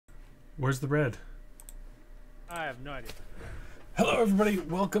Where's the red? I have no idea. Hello everybody,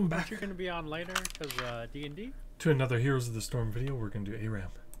 welcome back. You're gonna be on later because D&D. To another Heroes of the Storm video. We're gonna do ARAM.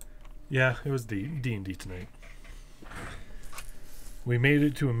 Yeah, it was D&D tonight. We made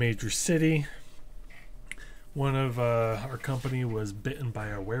it to a major city. One of our company was bitten by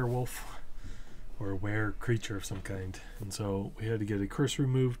a werewolf or a were creature of some kind, and so we had to get a curse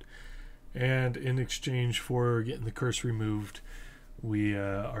removed. And in exchange for getting the curse removed, we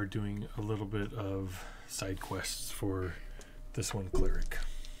are doing a little bit of side quests for this one cleric.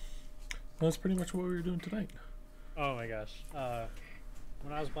 Well, that's pretty much what we were doing tonight. Oh my gosh.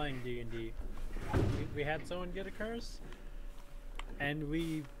 When I was playing D&D, we had someone get a curse, and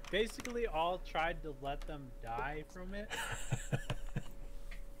we basically all tried to let them die from it.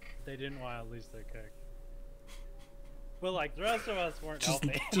 They didn't want to lose their character. But like the rest of us weren't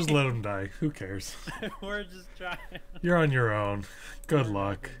helping. Just let them die. Who cares? We're just trying. You're on your own. Good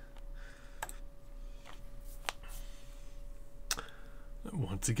luck.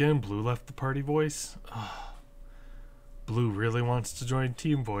 Once again, Blue left the party voice. Oh, Blue really wants to join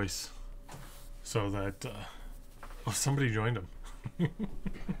Team Voice. So that... oh, somebody joined him.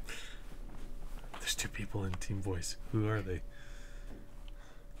 There's two people in Team Voice. Who are they?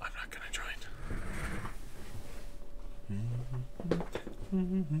 I'm not going to join.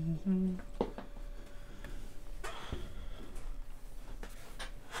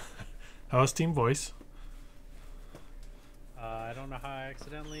 How's Team Voice? I don't know how I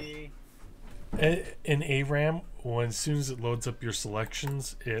accidentally... In ARAM, as soon as it loads up your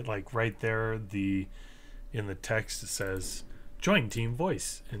selections, it like right there in the text it says join Team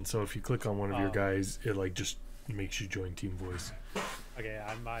Voice, and so if you click on one of your guys, it like just makes you join Team Voice. Okay,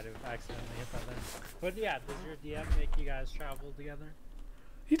 I might have accidentally hit that then. But yeah, does your DM make you guys travel together?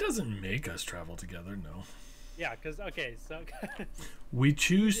 He doesn't make us travel together, no. Yeah, because okay, so we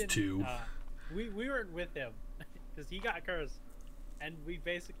choose to. We weren't with him because he got cursed, and we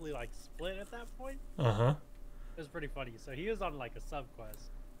basically like split at that point. It was pretty funny. So he was on like a sub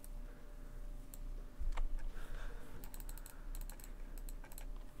quest.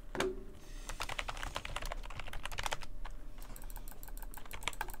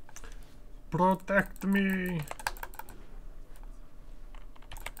 Protect me!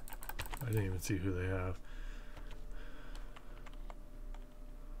 I didn't even see who they have.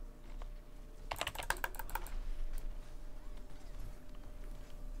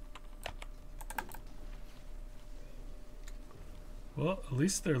 Well, at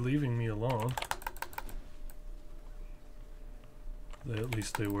least they're leaving me alone. At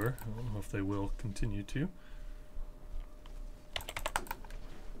least they were. I don't know if they will continue to.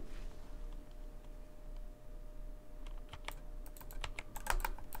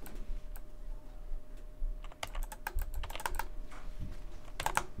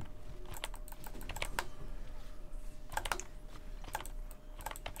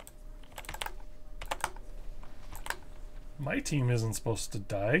 My team isn't supposed to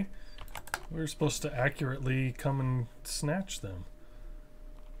die. We're supposed to accurately come and snatch them.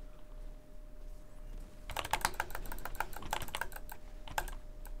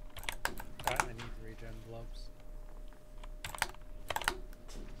 I need regen gloves.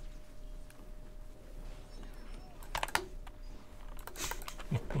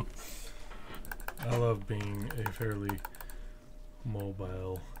 I love being a fairly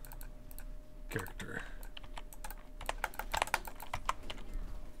mobile character.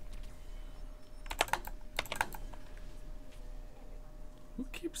 Who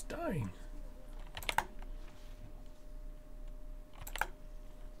keeps dying?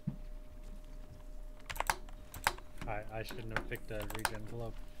 I shouldn't have picked a regen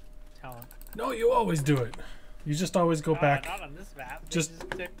glove talent. No, you always do it. You just always go back. Not on this map. Just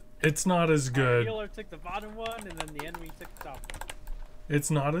took, it's not as good. The healer took the bottom one, and then the enemy took the top one.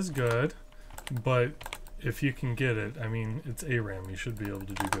 It's not as good, but if you can get it, I mean, it's ARAM. You should be able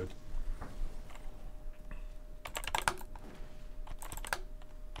to do good.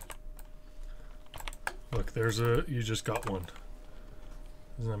 Look, there's a... you just got one.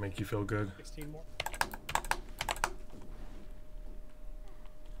 Doesn't that make you feel good? 16 more.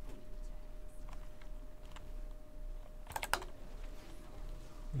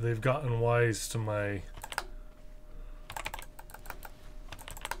 They've gotten wise to my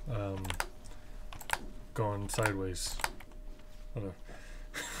going sideways.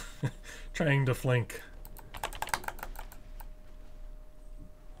 Trying to flank.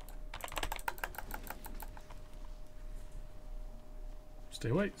 Stay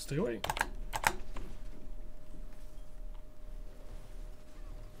away, stay away.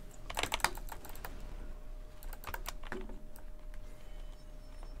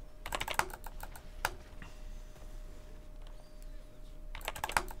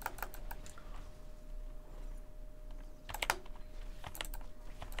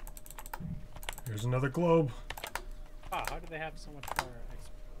 There's another globe. Wow, how do they have so much more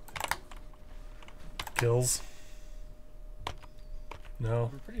Kills.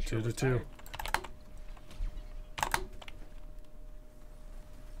 No, I'm pretty sure 2 to 2.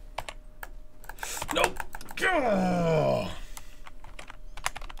 Nope. Oh!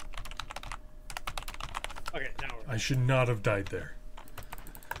 Okay, now we're I should not have died there.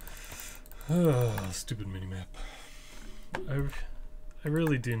 Oh, stupid minimap. I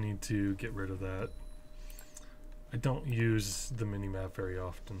really do need to get rid of that. I don't use the minimap very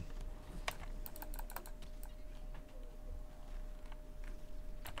often.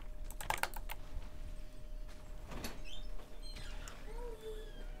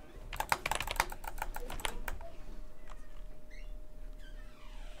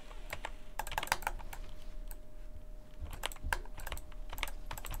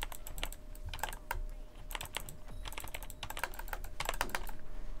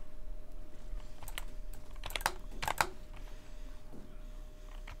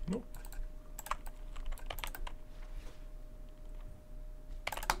 Nope.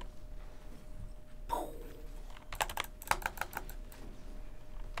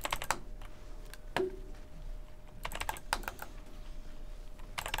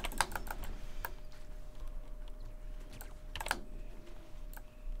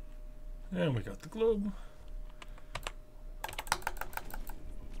 And we got the globe.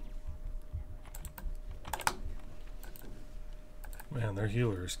 Man, their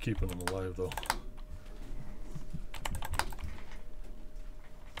healer is keeping them alive, though.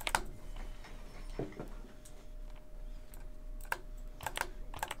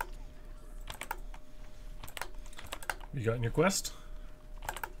 You got in your quest?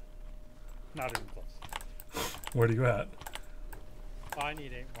 not even close. Where are you at? Oh, I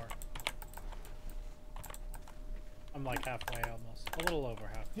need 8 more. I'm like halfway almost. A little over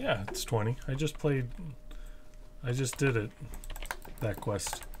half. Yeah, it's 20. I just did it. That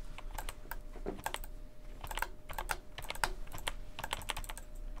quest.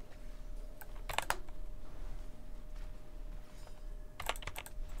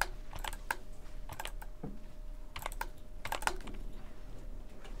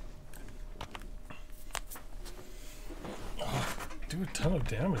 Do a ton of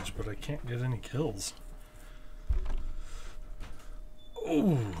damage, but I can't get any kills.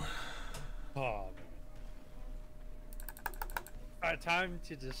 Ooh. Oh, man. Alright, time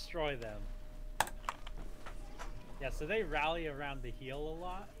to destroy them. Yeah, so they rally around the heal a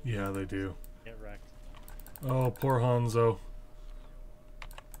lot. Yeah, they do. Get wrecked. Oh, poor Hanzo.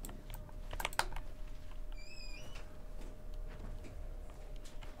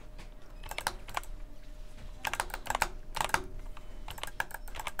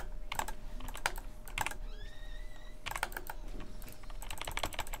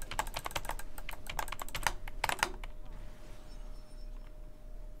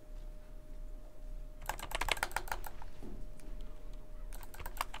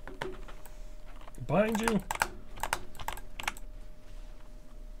 Behind you.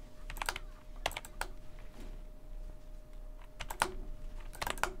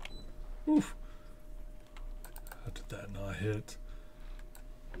 Oof. How did that not hit?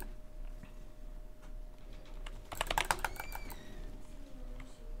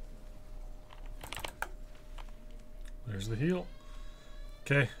 There's the heal.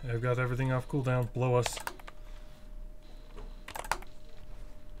 Okay, I've got everything off cooldown. Blow us.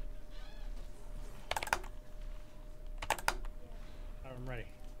 I'm ready.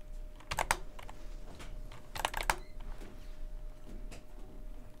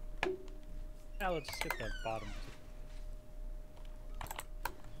 Now let's just get the bottom two.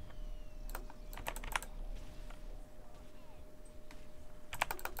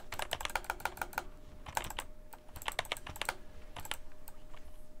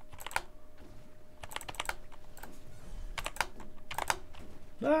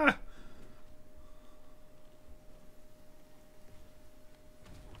 Ah!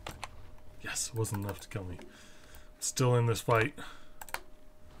 Yes, it wasn't enough to kill me. Still in this fight.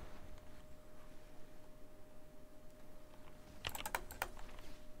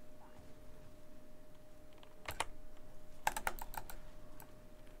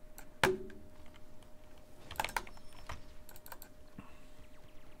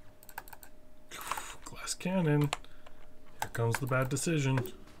 Glass cannon. Here comes the bad decision.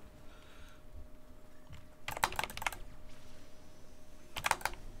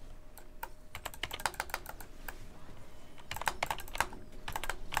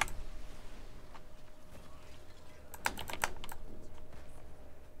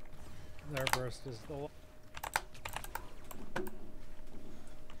 Their burst is the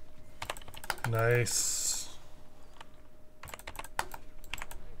Nice.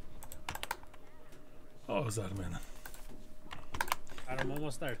 Oh, I was out of mana. I'm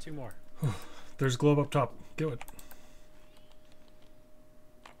almost there. 2 more. There's globe up top. Get it.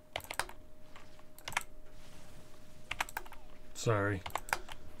 Sorry.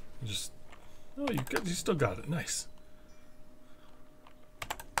 Just. Oh, you still got it. Nice.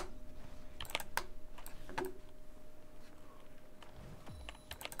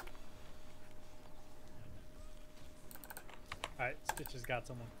 Alright, Stitch has got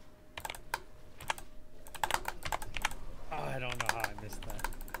someone. Oh, I don't know how I missed that.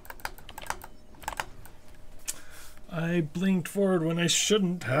 I blinked forward when I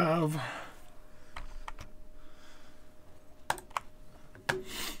shouldn't have.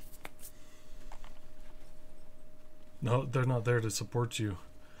 No, they're not there to support you.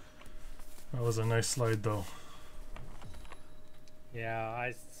 That was a nice slide, though. Yeah,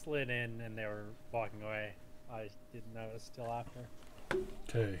 I slid in and they were walking away. I didn't notice till after.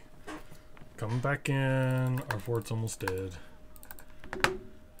 Okay. Coming back in. Our fort's almost dead. Okay.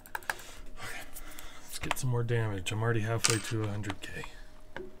 Let's get some more damage. I'm already halfway to 100k.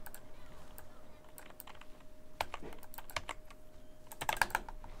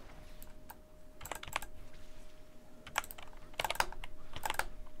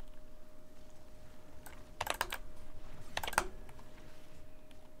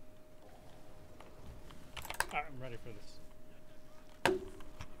 Alright, I'm ready for this.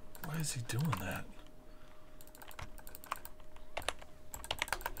 Why is he doing that?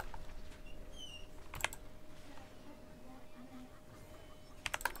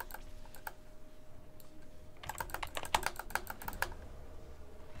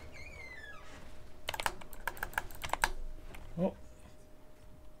 Oh.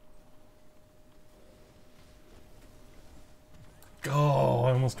 Oh,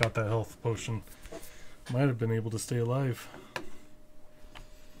 I almost got that health potion. Might have been able to stay alive.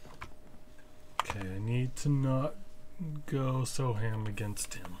 Okay, I need to not go so ham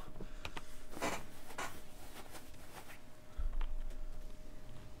against him.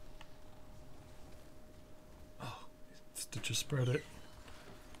 Oh, to just spread it.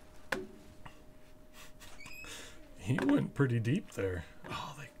 He went pretty deep there.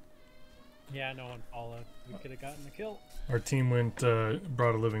 Oh, Yeah, no one followed. We could have gotten the kill. our team went,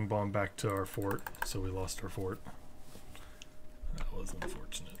 brought a living bomb back to our fort, so we lost our fort. That was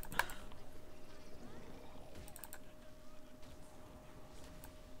unfortunate.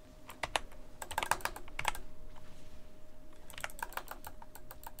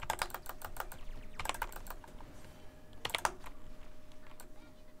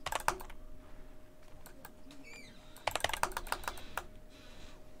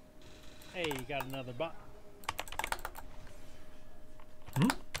 Hey, you got another bot. Hmm?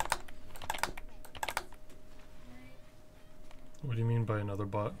 What do you mean by another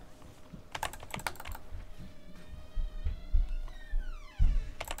bot?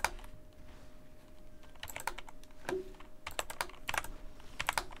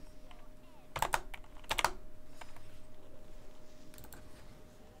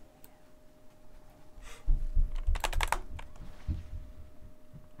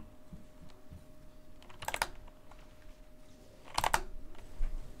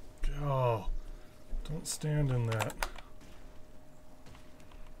 Oh, don't stand in that.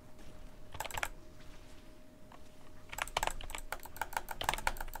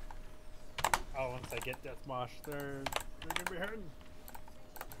 Oh, once I get Death Mosh, they're gonna be hurting.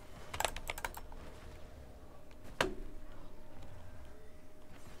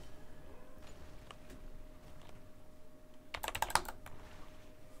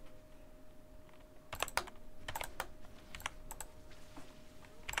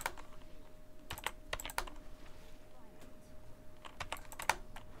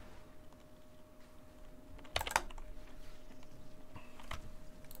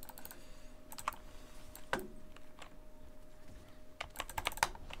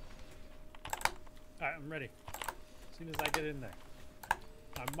 Alright, I'm ready. As soon as I get in there.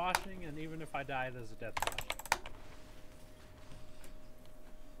 I'm moshing, and even if I die, there's a death mosh.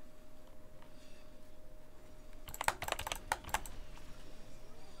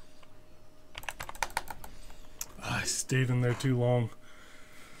 I stayed in there too long.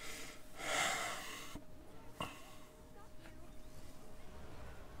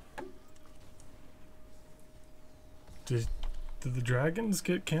 Did the dragons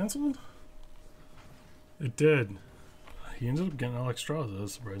get canceled? It did. He ended up getting Alexstrasza,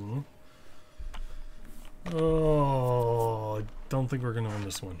 surprisingly. Oh, I don't think we're gonna win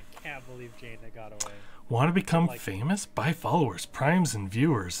this one. Can't believe Jaina got away. Want to become famous? Buy followers, primes, and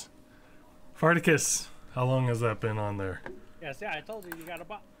viewers. Farticus, how long has that been on there? Yeah, see, I told you you got a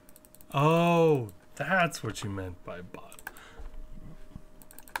bot. Oh, that's what you meant by bot.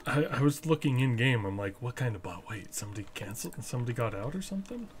 I was looking in game. I'm like, what kind of bot? Wait, somebody canceled and somebody got out or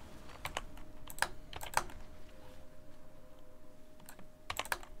something?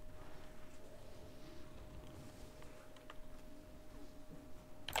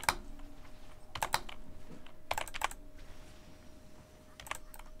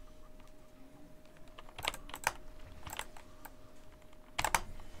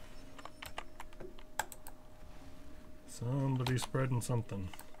 Somebody's spreading something.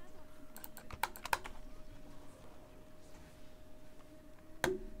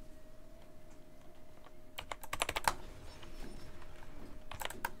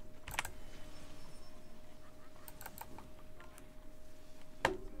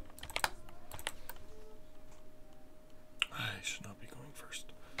 I should not be going first.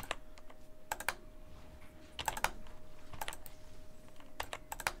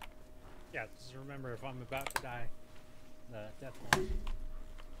 Yeah, just remember if I'm about to die, the death one.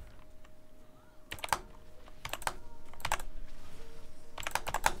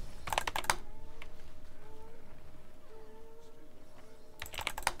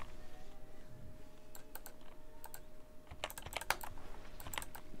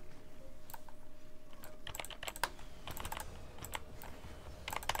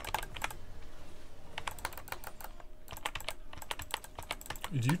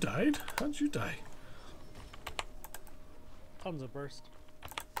 You died? How'd you die? Tons of burst.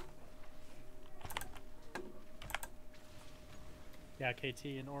 Yeah, KT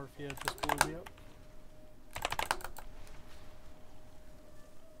and Orphea just blew me up.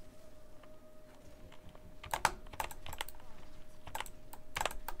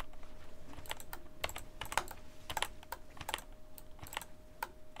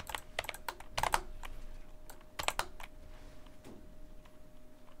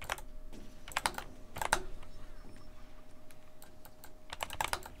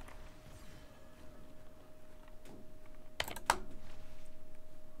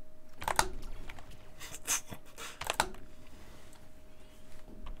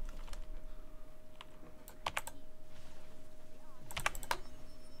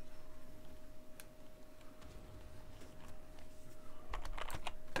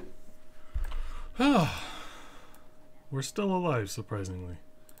 Oh, we're still alive, surprisingly.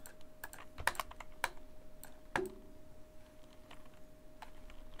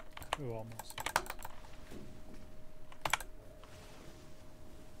 Ooh, almost.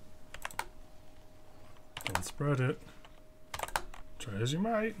 Don't spread it. Try as you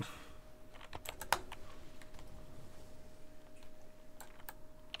might.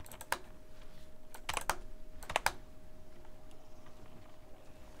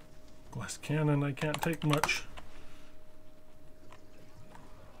 Glass cannon, I can't take much.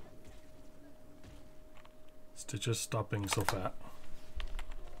 Stitches stopping so fat.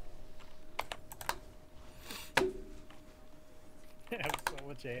 So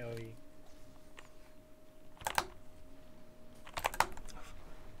much AoE.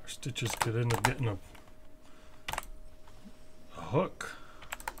 Our Stitches could end up getting a hook.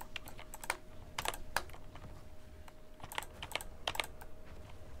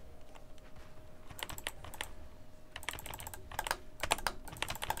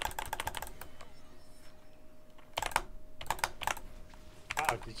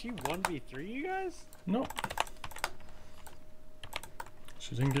 Wow, did she 1v3 you guys? Nope.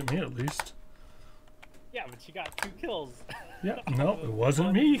 She didn't get me at least. Yeah, but she got 2 kills. Yeah, no, it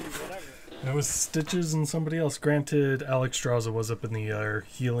wasn't me. Whatever. It was Stitches and somebody else. Granted, Alex Straza was up in the air,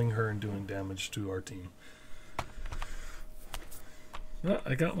 healing her and doing damage to our team. But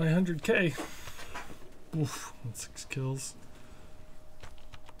I got my 100k. Oof, that's 6 kills.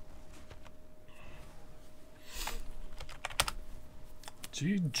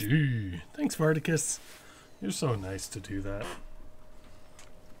 GG. Thanks, Varticus. You're so nice to do that.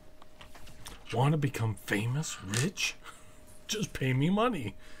 Want to become famous, rich? Just pay me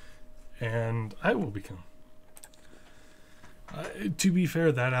money. And I will become. To be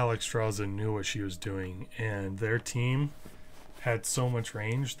fair, that Alex Straza knew what she was doing. And their team had so much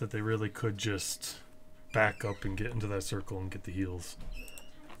range that they really could just back up and get into that circle and get the heals.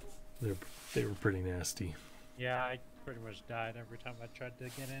 They were pretty nasty. Yeah, I pretty much died every time I tried to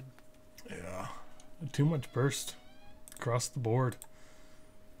get in. Yeah. Too much burst across the board.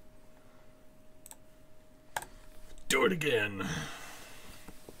 Do it again.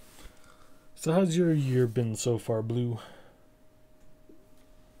 So how's your year been so far, Blue?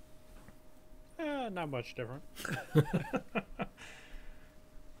 Not much different.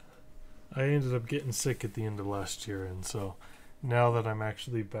 I ended up getting sick at the end of last year, and so now that I'm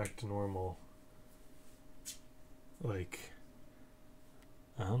actually back to normal, like,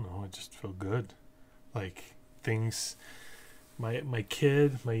 I don't know, I just feel good. Like, things, my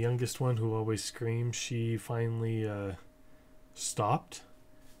kid, my youngest one who always screams, she finally stopped,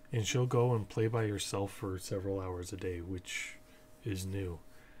 and she'll go and play by herself for several hours a day, which is new.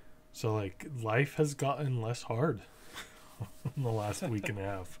 So, like, life has gotten less hard in the last week and a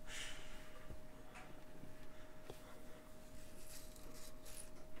half.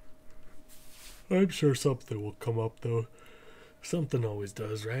 I'm sure something will come up, though. Something always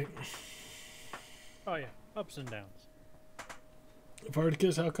does, right? Oh yeah, ups and downs.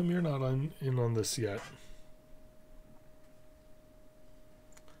 Varticus, how come you're not in on this yet?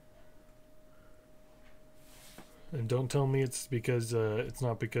 And don't tell me it's because it's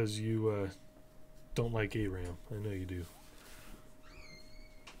not because you don't like ARAM. I know you do.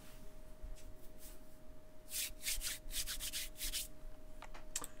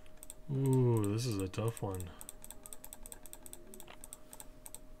 Ooh, this is a tough one.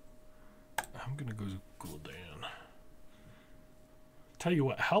 I'm gonna go to Gul'dan. Tell you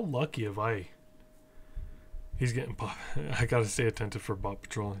what, how lucky have I? He's getting I gotta stay attentive for bot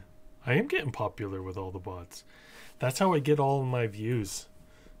patrol. I am getting popular with all the bots. That's how I get all of my views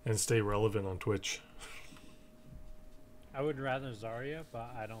and stay relevant on Twitch. I would rather Zarya, but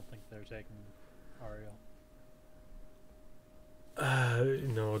I don't think they're taking Ariel.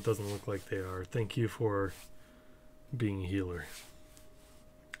 No, it doesn't look like they are. Thank you for being a healer.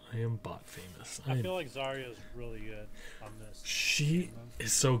 I am bot famous. I feel like Zarya is really good on this. She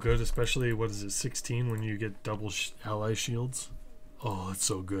is so good, especially, what is it, 16 when you get double ally shields? Oh, it's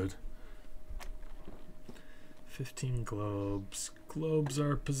so good. 15 globes. Globes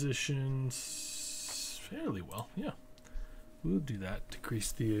are positioned fairly well, yeah. We'll do that.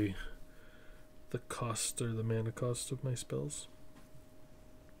 Decrease the cost or the mana cost of my spells.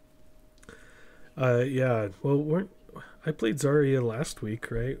 Yeah, well, I played Zarya last week,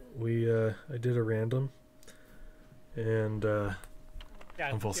 right? I did a random, and on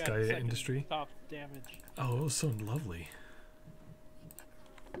Volskaya Industry. Top damage. Oh, it was so lovely.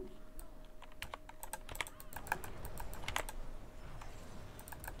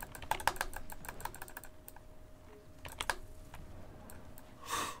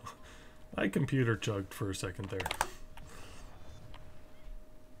 My computer chugged for a second there.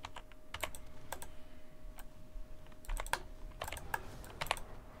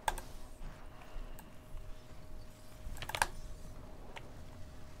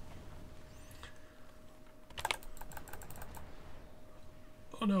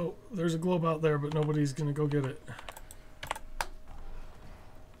 Oh no, there's a globe out there, but nobody's gonna go get it.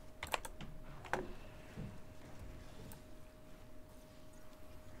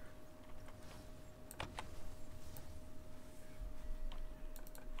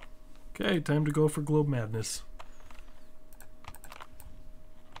 Okay, time to go for globe madness.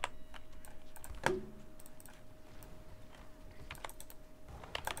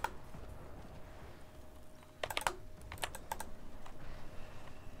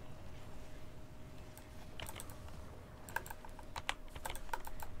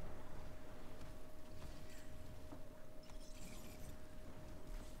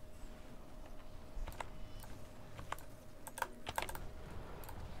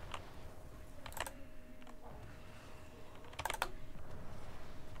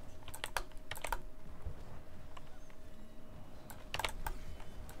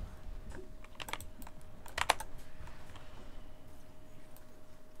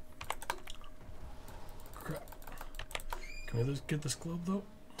 Can we get this globe though?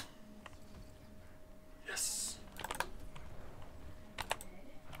 Yes.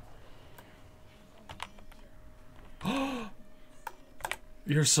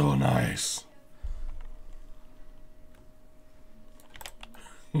 You're so nice.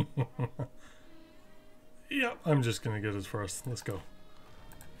 Yep, I'm just gonna get it first. Let's go.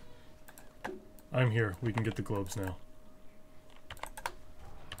 I'm here. We can get the globes now.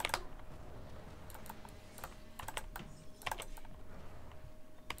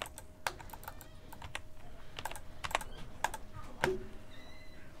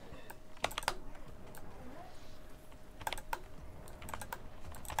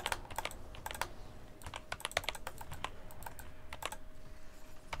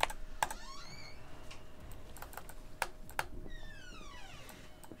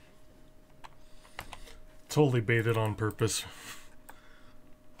 Totally baited on purpose.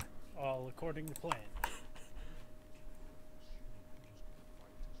 All according to plan.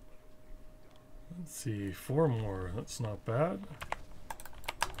 Let's see, 4 more. That's not bad.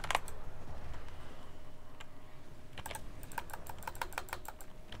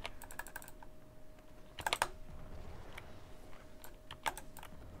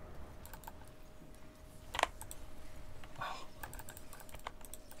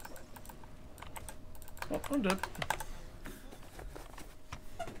 I'm dead.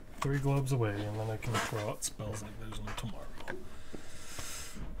 3 globes away, and then I can throw out spells like there's no tomorrow.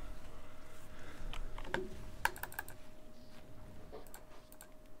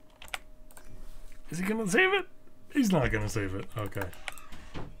 Is he gonna save it? He's not gonna save it. Okay.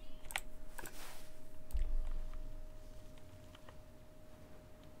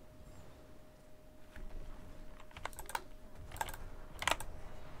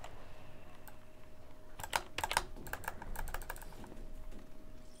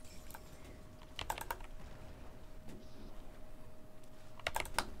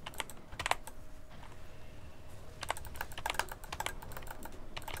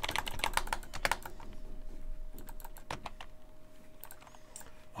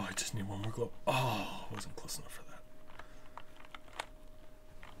 Oh, I just need one more globe. Oh, I wasn't close enough for that.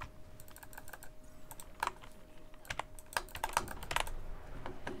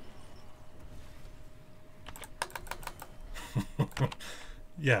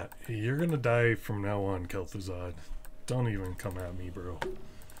 Yeah, you're gonna die from now on, Kel'Thuzad. Don't even come at me, bro.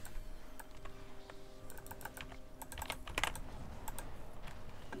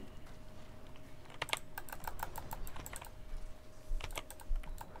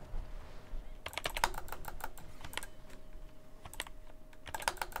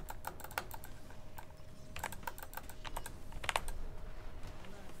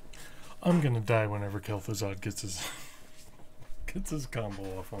 I'm gonna die whenever Kel'Thuzad gets his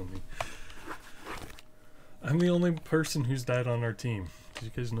combo off on me. I'm the only person who's died on our team. Did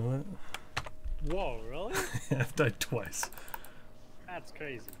you guys know that? Whoa, really? I've died twice. That's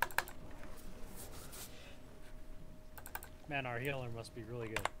crazy. Man, our healer must be really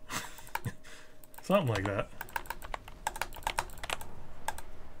good. Something like that.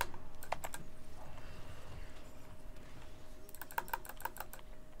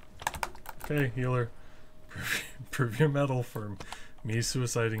 Okay, healer. Prove your mettle for me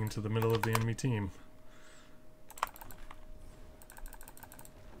suiciding into the middle of the enemy team.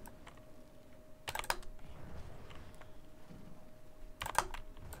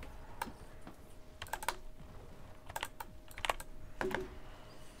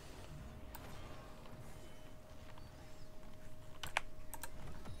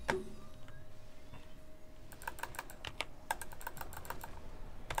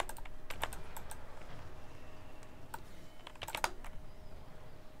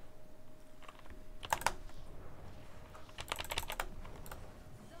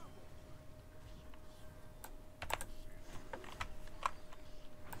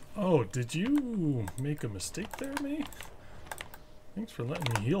 Oh, did you make a mistake there, May? Thanks for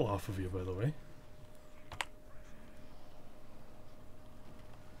letting me heal off of you, by the way.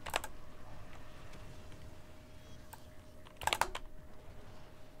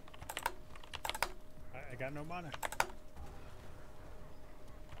 I got no mana.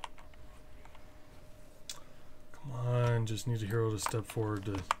 Come on, just need a hero to step forward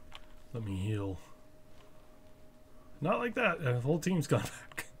to let me heal. Not like that. The whole team's gone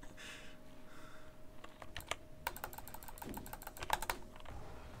back.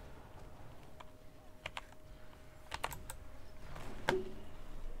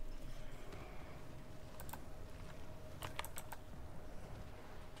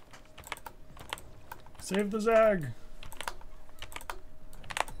 Save the Zag!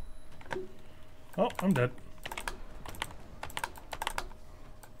 Oh, I'm dead.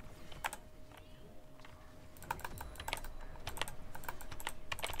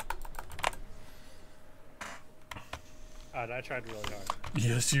 I tried really hard.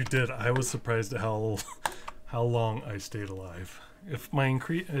 Yes, you did. I was surprised at how long I stayed alive. If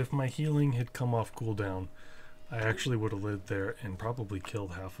my healing had come off cooldown, I actually would have lived there and probably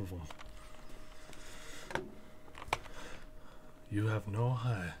killed half of them. You have no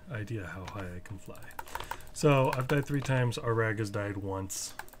idea how high I can fly. So, I've died 3 times. Arag has died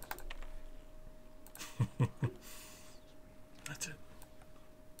once. That's it.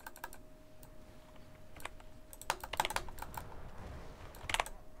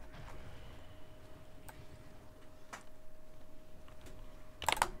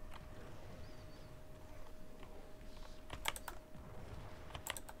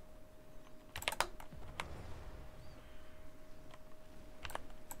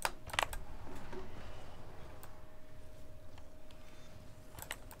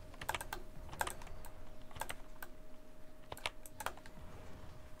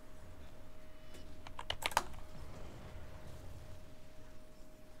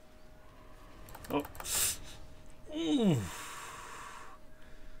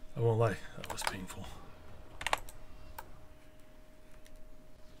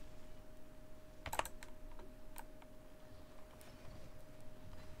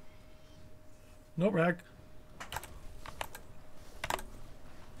 No rack.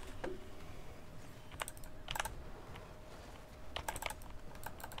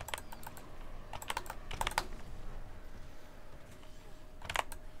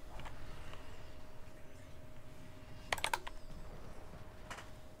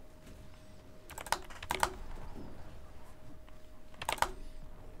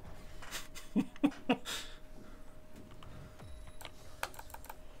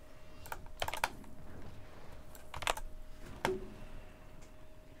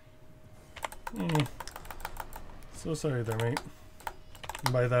 So sorry there, mate.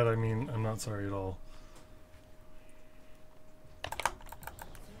 And by that I mean I'm not sorry at all.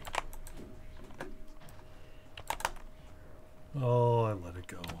 Oh, I let it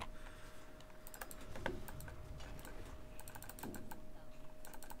go.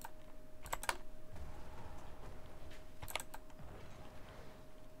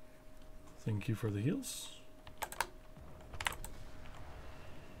 Thank you for the heals.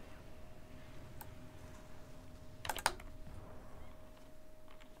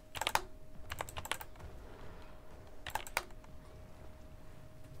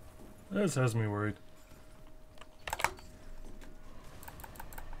 This has me worried.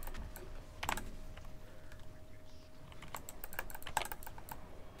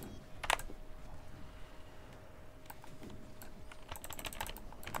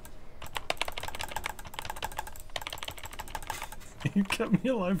 You kept me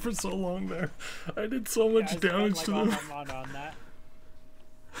alive for so long there. I did so much damage to them. On that.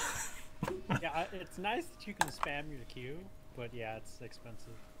 Yeah, it's nice that you can spam your Q, but yeah, it's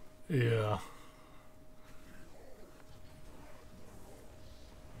expensive. Yeah.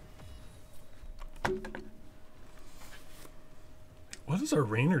 What is our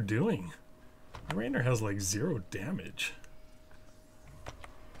Rainer doing? Our Rainer has like 0 damage.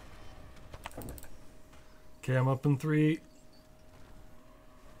 Okay, I'm up in 3.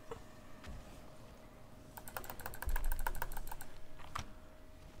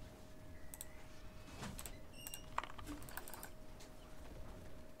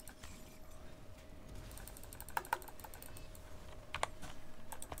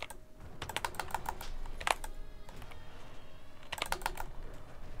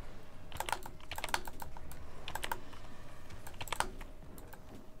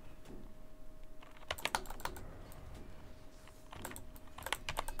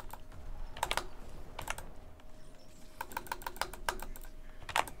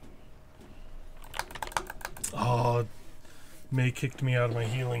 Oh, May kicked me out of my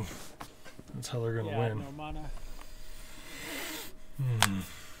healing. That's how they're gonna win. No mana.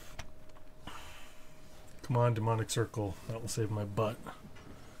 Come on, demonic circle. That will save my butt.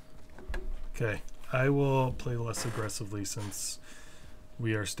 Okay, I will play less aggressively since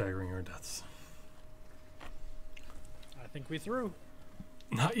we are staggering our deaths. I think we threw.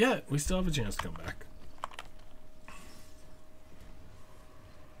 Not yet. We still have a chance to come back.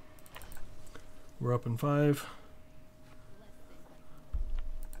 We're up in 5.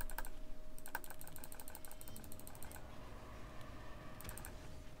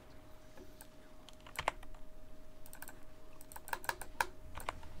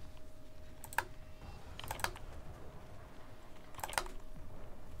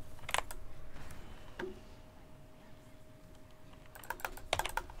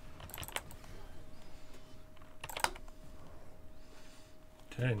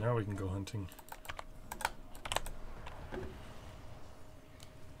 Okay, now we can go hunting.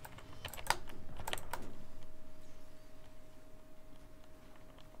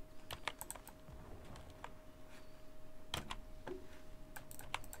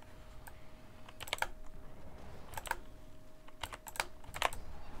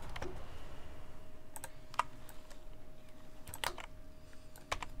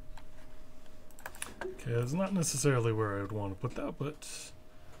 Okay, that's not necessarily where I would want to put that, but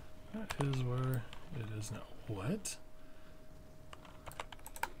that is where it is now. What?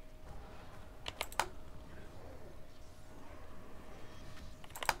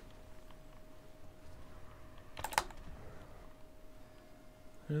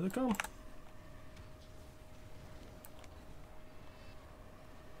 Here they come.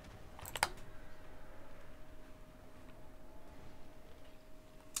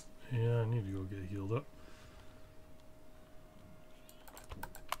 Yeah, I need to go get healed up.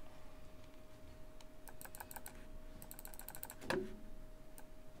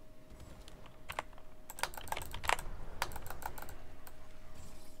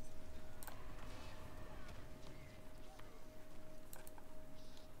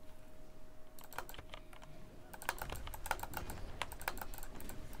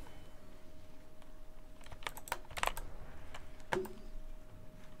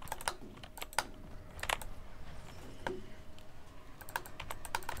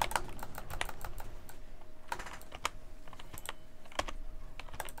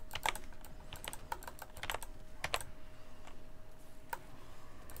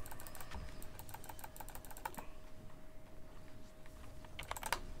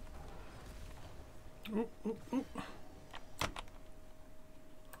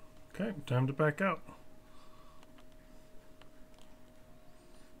 Okay, time to back out.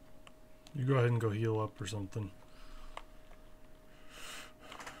 You go ahead and go heal up or something.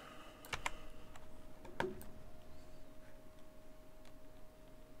 I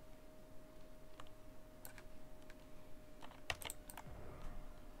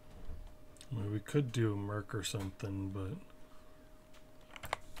mean, we could do a Merc or something, but...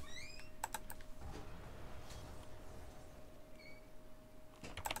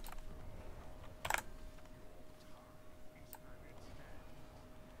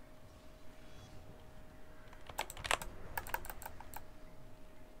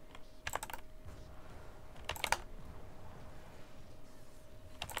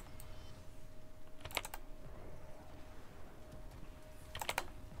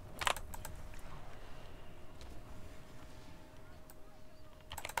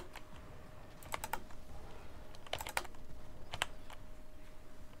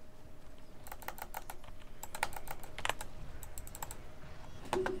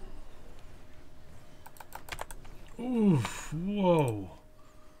 Oof, whoa.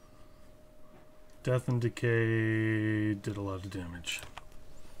 Death and Decay did a lot of damage.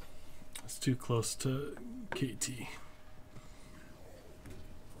 It's too close to KT.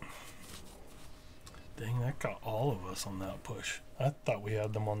 Dang, that got all of us on that push. I thought we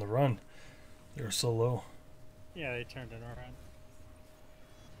had them on the run. They were so low. Yeah, they turned it around.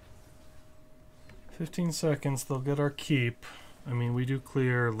 15 seconds, they'll get our keep. I mean, we do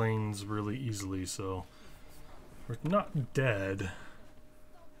clear lanes really easily, so we're not dead.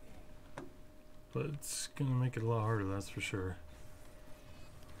 But it's gonna make it a lot harder, that's for sure.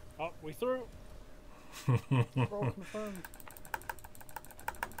 Oh, we threw. Roll confirmed.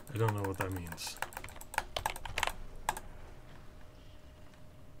 I don't know what that means.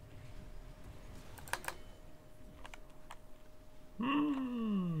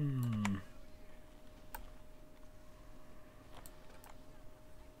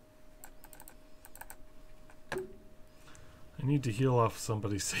 I need to heal off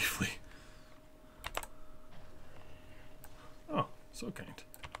somebody safely. Oh, so kind.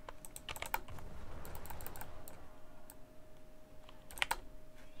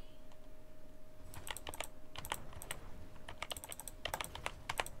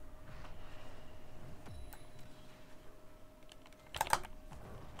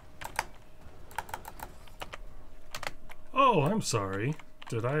 Oh, I'm sorry.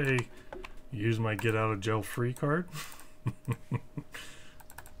 Did I use my get out of jail free card?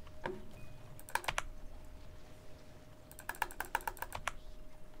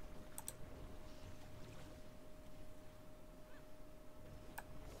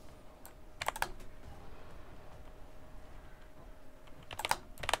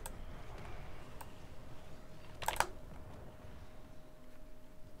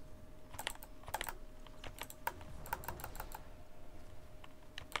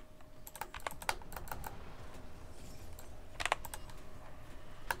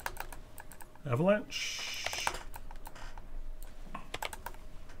 Avalanche.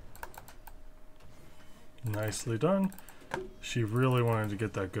 Nicely done. She really wanted to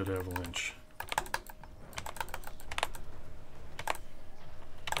get that good avalanche.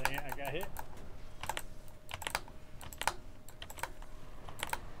 Dang it, I got hit.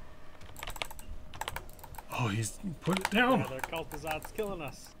 Oh, he's put it down. Yeah, their Cultizad's killing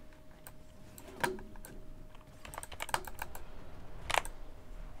us.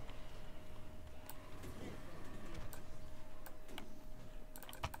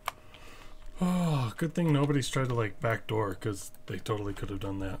 Oh, good thing nobody's tried to like backdoor, because they totally could have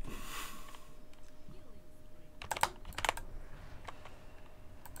done that.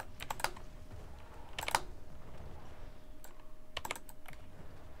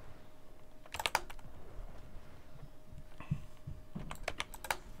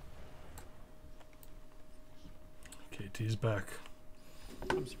 KT's back.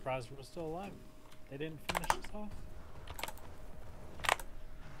 I'm surprised we're still alive. They didn't finish us off.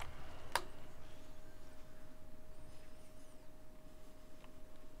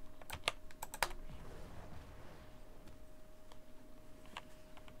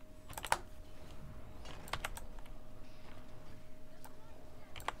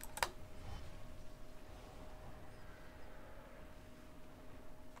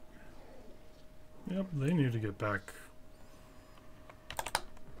 Yep, they need to get back.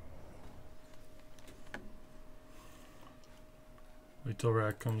 Wait till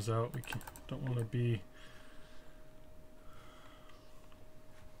Rat comes out. We don't want to be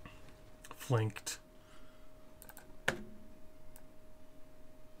flanked.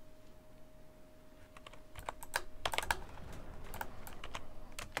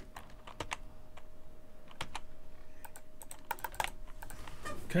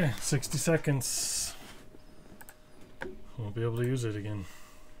 Okay, 60 seconds. Won't be able to use it again.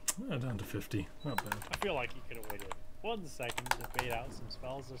 Down to 50. Not bad. I feel like you could have waited 1 second to bait out some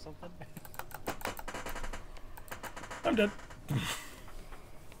spells or something. I'm dead.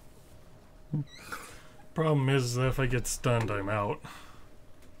 Problem is, if I get stunned, I'm out.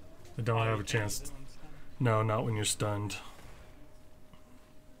 I don't have a chance. No, not when you're stunned.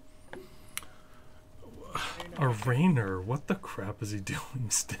 A Rainer, what the crap is he doing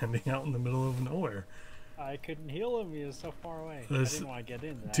standing out in the middle of nowhere? I couldn't heal him, he was so far away. I didn't want to get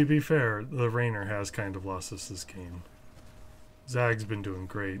in there. To be fair, the Rainer has kind of lost us this game. Zag's been doing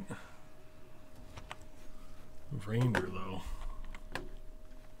great. Rainer, though.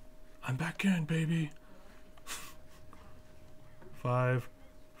 I'm back in, baby. 5,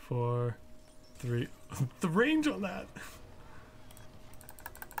 4, 3. The range on that.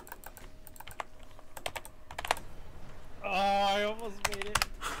 Oh, I almost made it.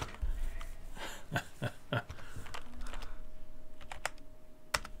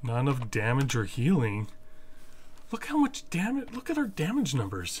 Not enough damage or healing. Look how much damage. Look at our damage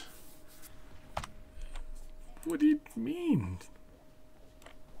numbers. What do you mean?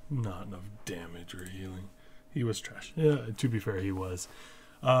 Not enough damage or healing. He was trash. Yeah, to be fair, he was.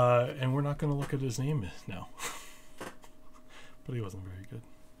 And we're not going to look at his name now. But he wasn't very good.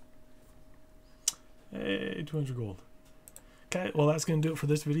 Hey, 200 gold. Okay, well that's going to do it for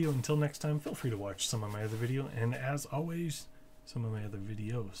this video. Until next time, feel free to watch some of my other video. And as always, some of my other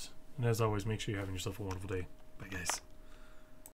videos. And as always, make sure you're having yourself a wonderful day. Bye, guys.